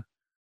in.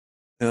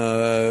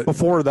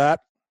 Before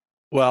that,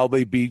 well,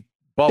 they beat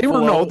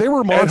Buffalo. They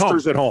were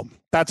monsters at home.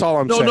 That's all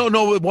I'm saying.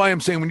 No. Why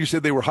I'm saying when you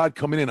said they were hot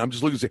coming in, I'm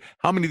just looking to say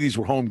how many of these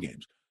were home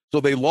games.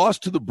 So they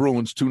lost to the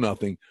Bruins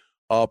 2-0.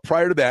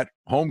 Prior to that,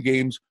 home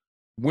games,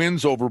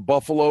 wins over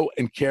Buffalo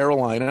and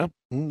Carolina.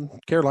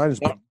 Carolina's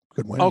a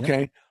good win.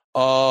 Okay.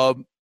 Yeah.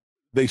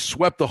 They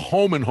swept the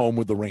home and home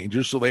with the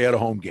Rangers, so they had a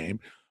home game.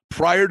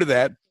 Prior to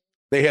that,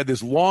 they had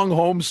this long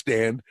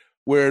homestand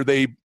where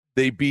they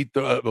beat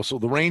so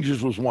the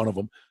Rangers was one of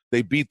them.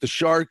 They beat the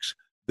Sharks.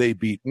 They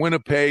beat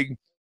Winnipeg.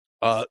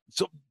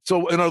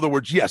 So in other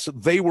words, yes,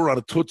 they were on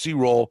a Tootsie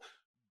roll,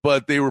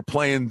 but they were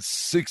playing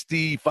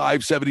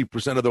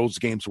 65-70% of those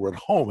games were at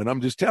home. And I'm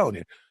just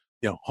telling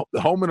you,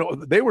 home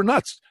and they were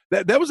nuts.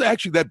 That was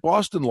actually that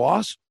Boston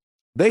loss.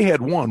 They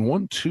had won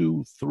 1,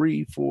 2,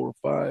 3, 4,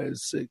 5,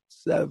 6,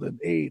 7,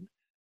 8.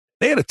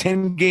 They had a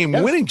 10-game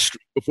winning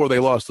streak before they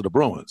lost to the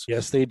Bruins.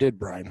 Yes, they did,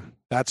 Brian.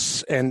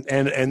 That's and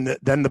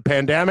then the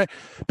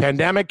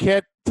pandemic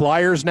hit.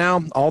 Flyers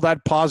now, all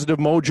that positive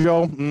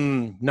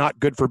mojo, not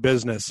good for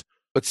business.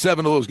 But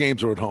 7 of those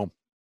games are at home.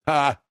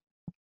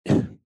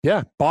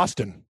 Yeah,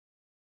 Boston.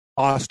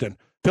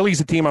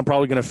 Philly's a team I'm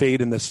probably going to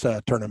fade in this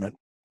tournament.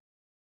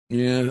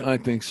 Yeah, I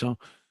think so.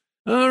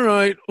 All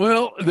right.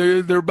 Well,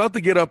 they're about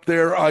to get up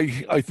there.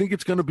 I think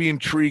it's going to be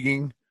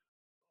intriguing.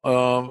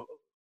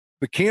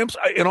 The camps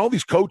and all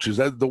these coaches,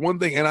 the one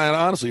thing, and I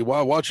honestly,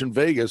 while watching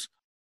Vegas,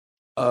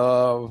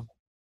 I've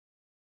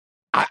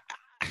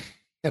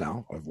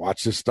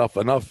watched this stuff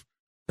enough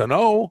to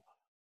know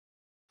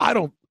I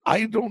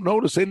don't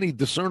notice any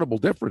discernible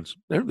difference.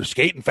 They're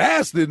skating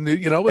fast, and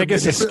I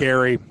guess it's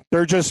scary.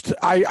 They're just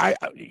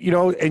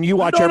and you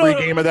watch every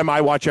game of them.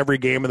 I watch every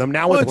game of them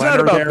now. With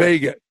Leonard there,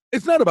 Vegas.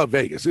 It's not about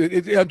Vegas.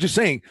 I'm just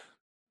saying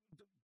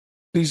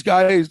these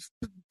guys.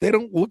 They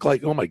don't look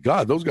like, oh, my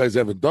God, those guys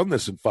haven't done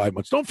this in 5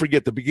 months. Don't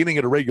forget the beginning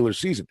of the regular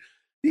season.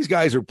 These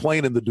guys are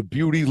playing in the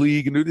Beauty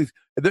League. And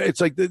it's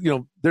like,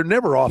 they're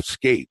never off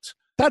skates.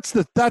 That's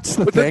the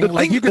thing.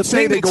 Like you could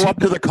say they go up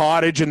to the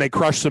cottage and they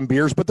crush some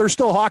beers, but they're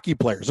still hockey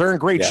players. They're in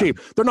great shape.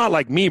 They're not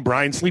like me,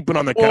 Brian, sleeping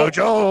on the couch.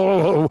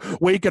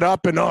 Wake it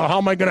up and how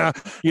am I going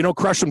to,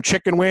 crush some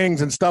chicken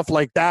wings and stuff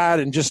like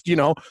that. And just,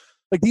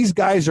 like these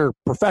guys are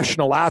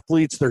professional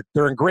athletes.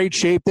 They're in great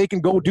shape. They can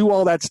go do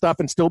all that stuff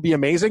and still be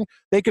amazing.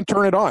 They can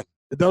turn it on.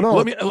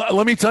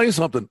 Let me tell you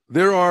something.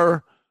 There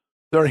are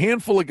a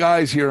handful of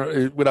guys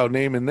here without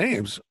naming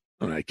names,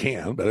 and I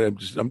can, but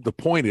the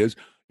point is,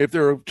 if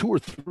there are 2 or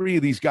 3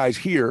 of these guys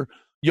here,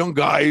 young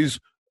guys,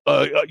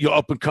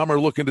 up and comer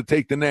looking to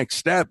take the next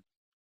step.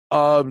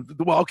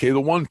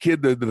 The one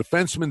kid, the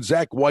defenseman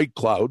Zach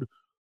Whitecloud,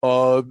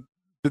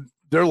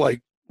 they're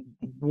like,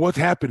 what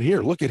happened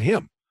here? Look at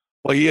him.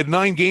 Well, he had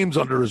 9 games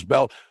under his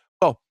belt.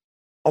 Well,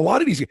 a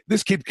lot of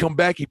this kid come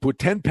back, he put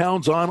 10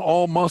 pounds on,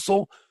 all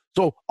muscle.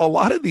 So a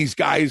lot of these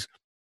guys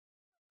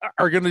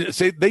are going to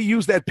say they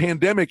used that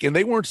pandemic and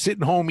they weren't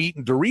sitting home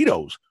eating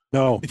Doritos.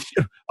 No.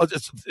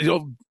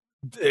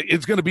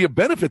 It's going to be a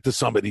benefit to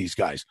some of these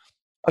guys.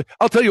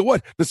 I'll tell you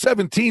what, the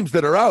 7 teams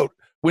that are out,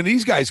 when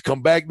these guys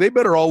come back, they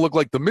better all look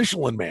like the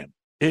Michelin Man.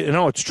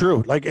 It's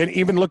true. Like, and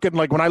even looking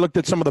like when I looked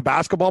at some of the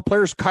basketball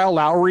players, Kyle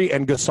Lowry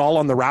and Gasol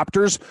on the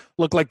Raptors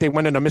look like they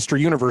went in a Mr.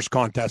 Universe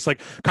contest.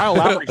 Like Kyle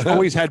Lowry's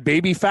always had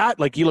baby fat.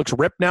 Like he looks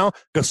ripped now.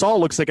 Gasol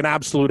looks like an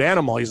absolute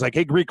animal. He's like,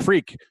 hey, Greek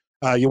freak,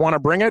 you want to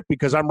bring it?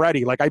 Because I'm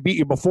ready. Like I beat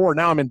you before.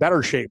 Now I'm in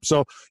better shape.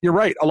 So you're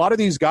right. A lot of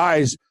these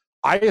guys,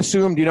 I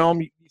assumed,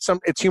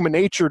 it's human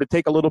nature to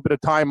take a little bit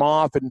of time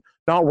off and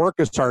not work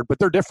as hard, but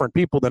they're different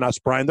people than us,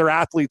 Brian. They're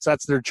athletes.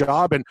 That's their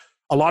job. And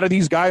a lot of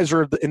these guys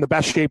are in the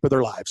best shape of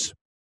their lives.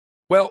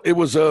 Well, it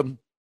was an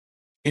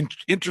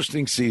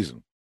interesting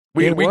season.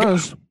 We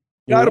got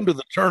them to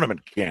the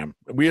tournament, Cam.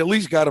 We at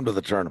least got them to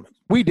the tournament.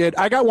 We did.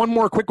 I got one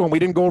more quick one. We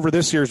didn't go over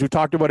this series. We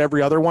talked about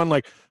every other one,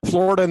 like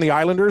Florida and the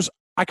Islanders.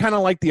 I kind of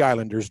like the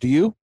Islanders. Do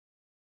you?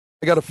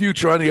 I got a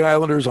future on the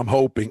Islanders. I'm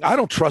hoping. I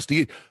don't trust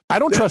either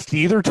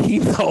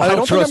team, though. I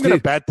don't think I'm going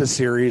to bet the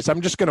series. I'm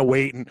just going to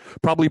wait and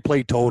probably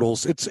play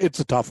totals. It's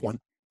a tough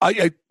one.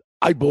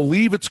 I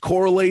believe it's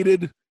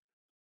correlated.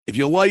 If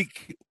you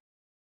like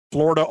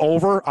Florida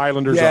over,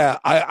 Islanders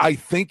up. I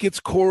think it's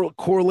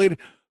correlated.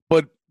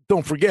 But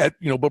don't forget,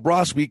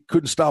 Bobrovsky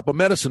couldn't stop a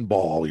medicine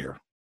ball all year.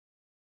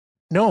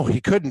 No,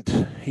 he couldn't.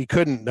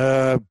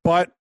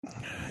 But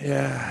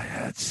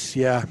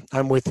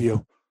I'm with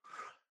you.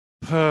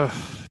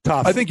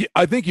 Tough. I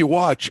think you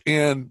watch,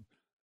 and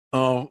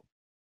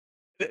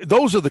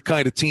those are the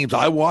kind of teams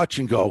I watch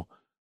and go,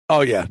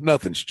 oh yeah,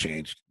 nothing's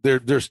changed.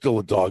 They're still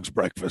a dog's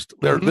breakfast.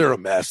 They're a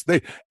mess.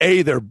 They're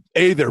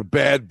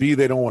bad. B,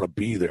 they don't want to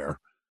be there.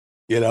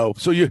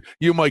 So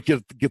you might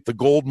get the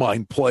gold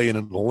mine play in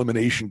an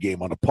elimination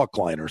game on a puck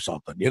line or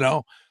something.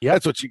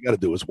 That's what you got to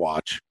do is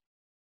watch.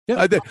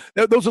 Yeah,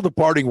 those are the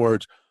parting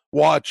words.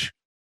 Watch.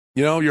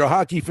 You're a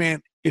hockey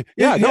fan.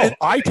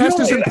 Eye test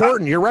is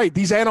important. You're right.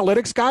 These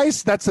analytics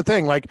guys, that's the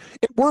thing. Like,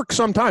 it works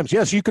sometimes.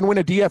 Yes, you can win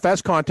a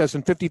DFS contest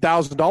and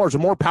 $50,000,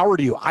 and more power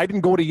to you. I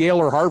didn't go to Yale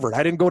or Harvard.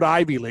 I didn't go to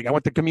Ivy League. I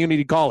went to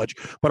community college.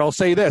 But I'll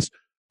say this.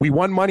 We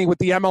won money with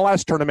the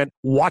MLS tournament,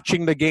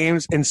 watching the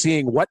games and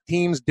seeing what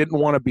teams didn't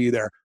want to be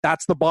there.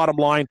 That's the bottom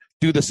line.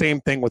 Do the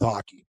same thing with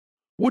hockey.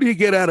 What do you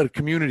get out of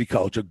community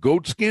college? A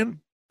goat skin?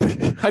 I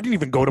didn't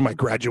even go to my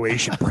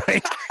graduation,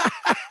 Brian.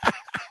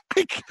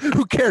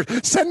 Who cares?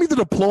 Send me the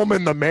diploma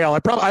in the mail. I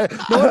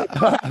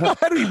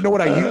don't even know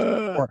what I use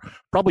it for.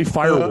 Probably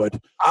firewood.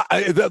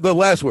 The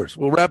last words.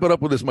 We'll wrap it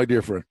up with this, my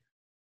dear friend.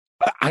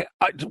 I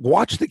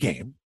watch the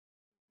game.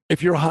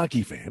 If you're a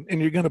hockey fan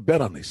and you're going to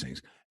bet on these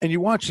things, and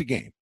you watch the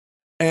game,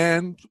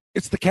 and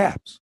it's the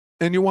Caps,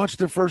 and you watch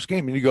their first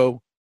game, and you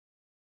go,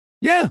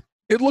 yeah,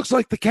 it looks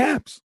like the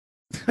Caps.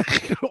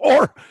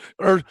 or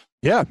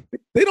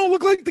they don't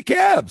look like the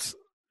Caps.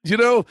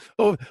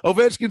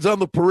 Ovechkin's on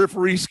the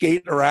periphery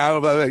skating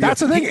around. That's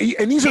the thing,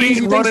 and these are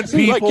easy running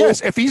people. Like,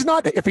 yes, if he's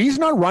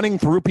not running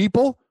through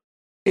people,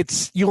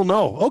 you'll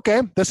know.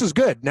 Okay, this is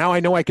good. Now I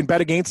know I can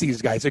bet against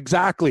these guys.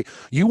 Exactly.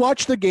 You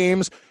watch the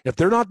games. If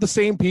they're not the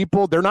same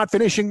people, they're not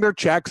finishing their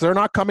checks. They're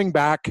not coming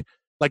back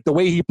like the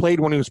way he played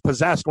when he was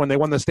possessed when they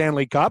won the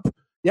Stanley Cup.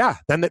 Yeah,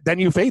 then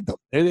you fade them.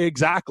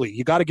 Exactly.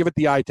 You got to give it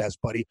the eye test,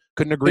 buddy.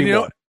 Couldn't agree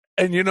more.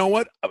 And you know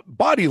what?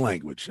 Body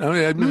language.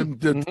 I mean,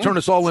 turn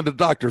us all into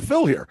Dr.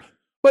 Phil here.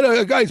 But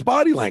a guy's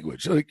body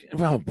language, like,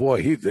 oh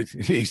boy,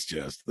 he's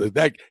just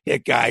that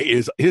guy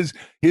is his.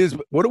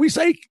 What do we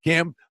say,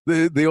 Cam?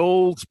 The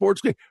old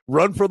sports guy,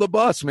 run for the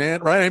bus,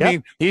 man. Right? I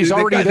mean, he's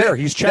already there.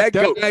 He's checked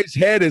out. That guy's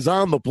head is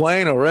on the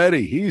plane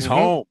already. He's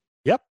home.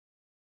 Yep.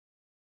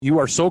 You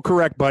are so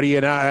correct, buddy,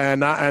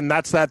 and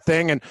that's that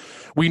thing. And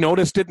we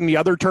noticed it in the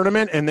other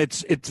tournament, and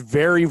it's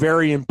very,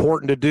 very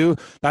important to do.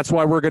 That's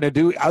why we're going to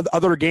do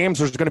other games.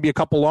 There's going to be a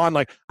couple on.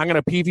 Like, I'm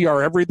going to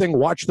PVR everything,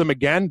 watch them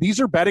again.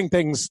 These are betting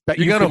things that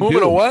you're going to move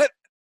to what?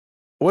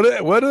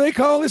 What do they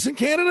call this in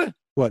Canada?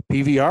 What,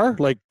 PVR?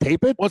 Like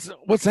tape it? What's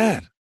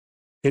that?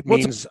 It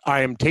means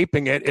I am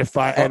taping it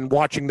and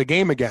watching the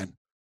game again.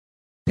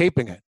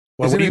 Taping it.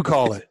 What do you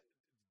call it?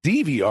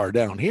 DVR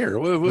down here.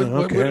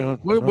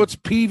 What's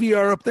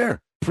PVR up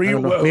there?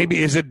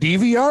 Maybe is it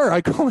DVR? I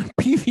call it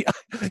PVR.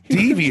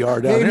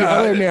 DVR down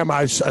here. Maybe I'm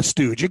a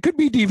stooge. It could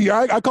be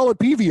DVR. I call it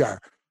PVR.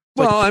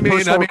 Well, I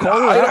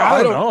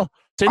don't know.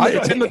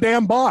 It's in the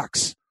damn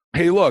box.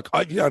 Hey, look,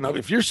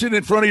 if you're sitting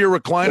in front of your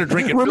recliner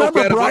drinking Remember,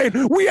 milk out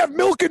Brian, we have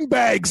milk in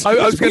bags. I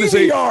was going to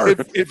say,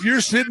 PVR. if you're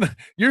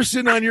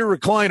sitting on your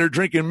recliner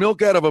drinking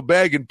milk out of a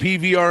bag and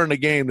PVR in the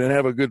game, then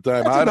have a good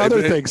time. That's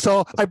another thing.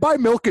 So I buy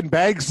milk in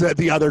bags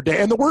the other day,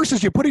 and the worst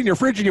is you put it in your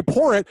fridge and you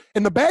pour it,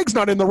 and the bag's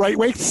not in the right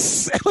way,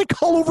 like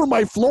all over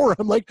my floor.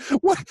 I'm like,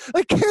 what?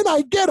 Like, can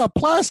I get a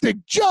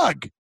plastic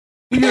jug?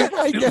 All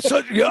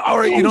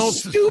right,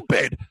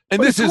 stupid. And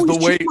but this is the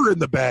way cheaper in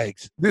the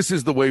bags. This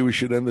is the way we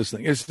should end this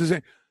thing. It's the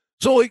same.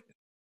 So, like,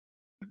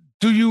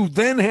 do you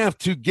then have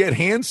to get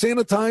hand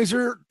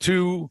sanitizer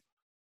to?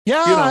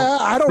 Yeah,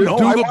 I don't know.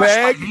 Do I the wash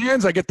bag. My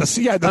hands. I get the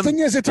the thing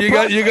is, it's a you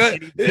got you got a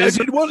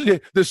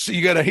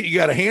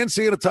hand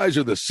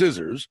sanitizer, the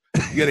scissors.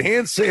 You got a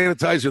hand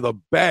sanitizer, the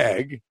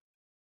bag.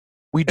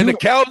 We do. And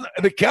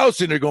the cow's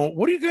sitting there going,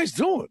 "What are you guys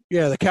doing?"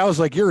 Yeah, the cow's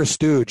like, "You're a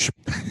stooge."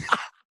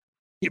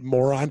 You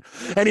moron.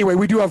 Anyway,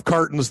 we do have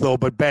cartons though,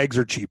 but bags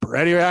are cheaper.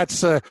 Anyway,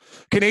 that's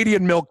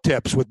Canadian milk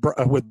tips with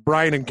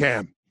Brian and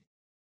Cam.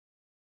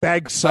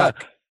 Bags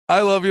suck.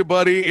 I love you,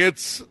 buddy.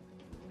 It's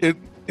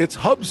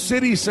Hub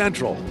City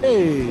Central.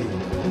 Hey.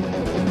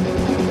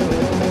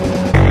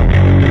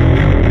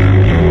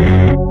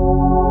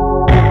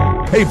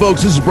 Hey,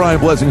 folks, this is Brian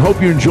Blessing.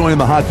 Hope you're enjoying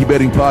the Hockey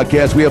Betting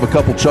Podcast. We have a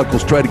couple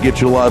chuckles, try to get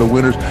you a lot of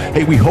winners.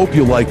 Hey, we hope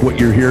you like what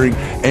you're hearing.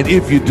 And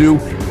if you do,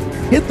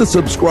 hit the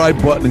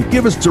subscribe button and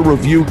give us a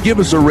review, give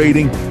us a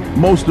rating.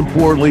 Most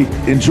importantly,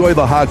 enjoy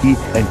the hockey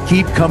and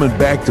keep coming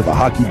back to the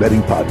Hockey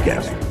Betting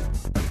Podcast.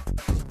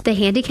 The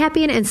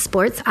handicapping and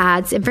sports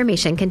odds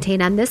information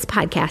contained on this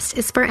podcast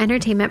is for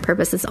entertainment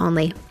purposes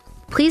only.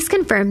 Please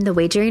confirm the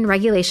wagering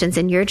regulations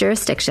in your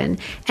jurisdiction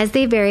as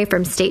they vary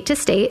from state to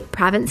state,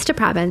 province to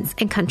province,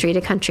 and country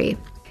to country.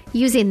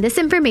 Using this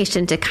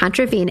information to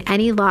contravene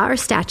any law or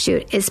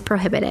statute is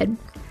prohibited.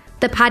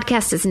 The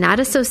podcast is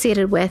not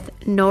associated with,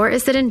 nor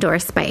is it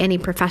endorsed by any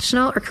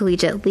professional or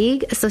collegiate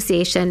league,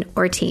 association,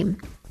 or team.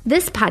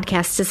 This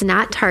podcast does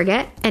not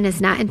target and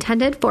is not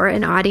intended for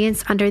an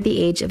audience under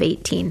the age of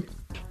 18.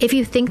 If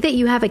you think that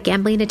you have a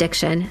gambling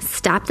addiction,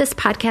 stop this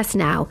podcast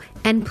now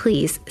and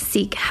please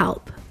seek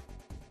help.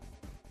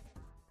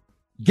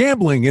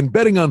 Gambling and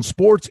betting on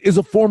sports is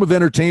a form of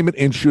entertainment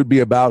and should be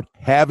about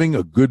having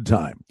a good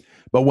time.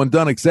 But when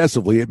done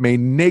excessively, it may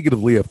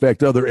negatively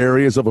affect other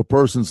areas of a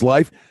person's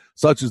life,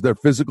 such as their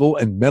physical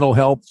and mental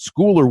health,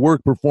 school or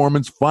work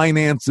performance,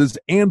 finances,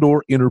 and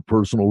or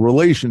interpersonal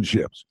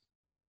relationships.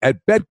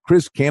 At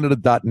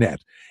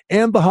BetChrisCanada.net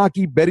and the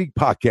Hockey Betting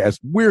Podcast,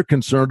 we're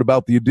concerned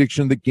about the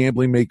addiction that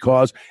gambling may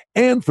cause,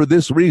 and for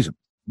this reason,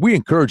 we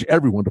encourage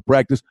everyone to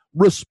practice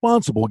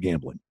responsible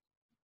gambling,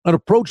 an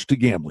approach to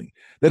gambling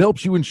that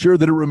helps you ensure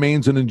that it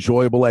remains an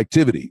enjoyable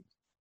activity.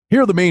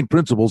 Here are the main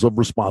principles of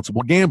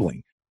responsible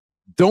gambling.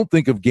 Don't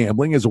think of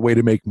gambling as a way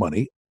to make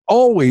money.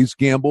 Always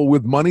gamble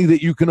with money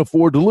that you can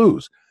afford to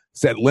lose.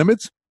 Set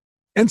limits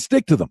and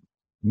stick to them.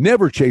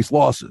 Never chase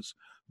losses.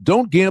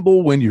 Don't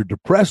gamble when you're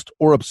depressed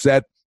or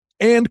upset,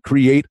 and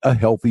create a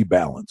healthy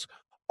balance.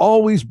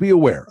 Always be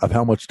aware of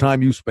how much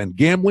time you spend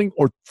gambling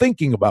or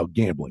thinking about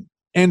gambling.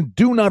 And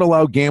do not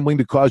allow gambling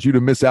to cause you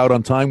to miss out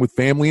on time with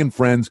family and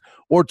friends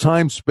or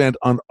time spent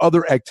on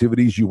other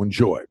activities you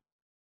enjoy.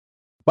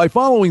 By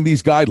following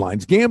these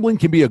guidelines, gambling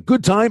can be a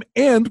good time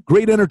and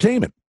great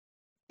entertainment.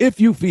 If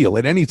you feel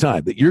at any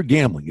time that your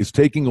gambling is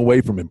taking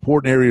away from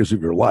important areas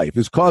of your life,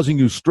 is causing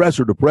you stress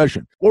or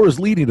depression, or is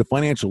leading to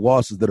financial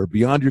losses that are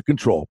beyond your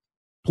control,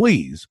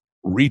 please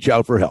reach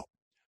out for help.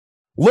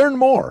 Learn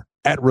more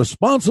at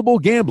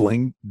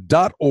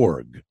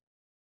responsiblegambling.org.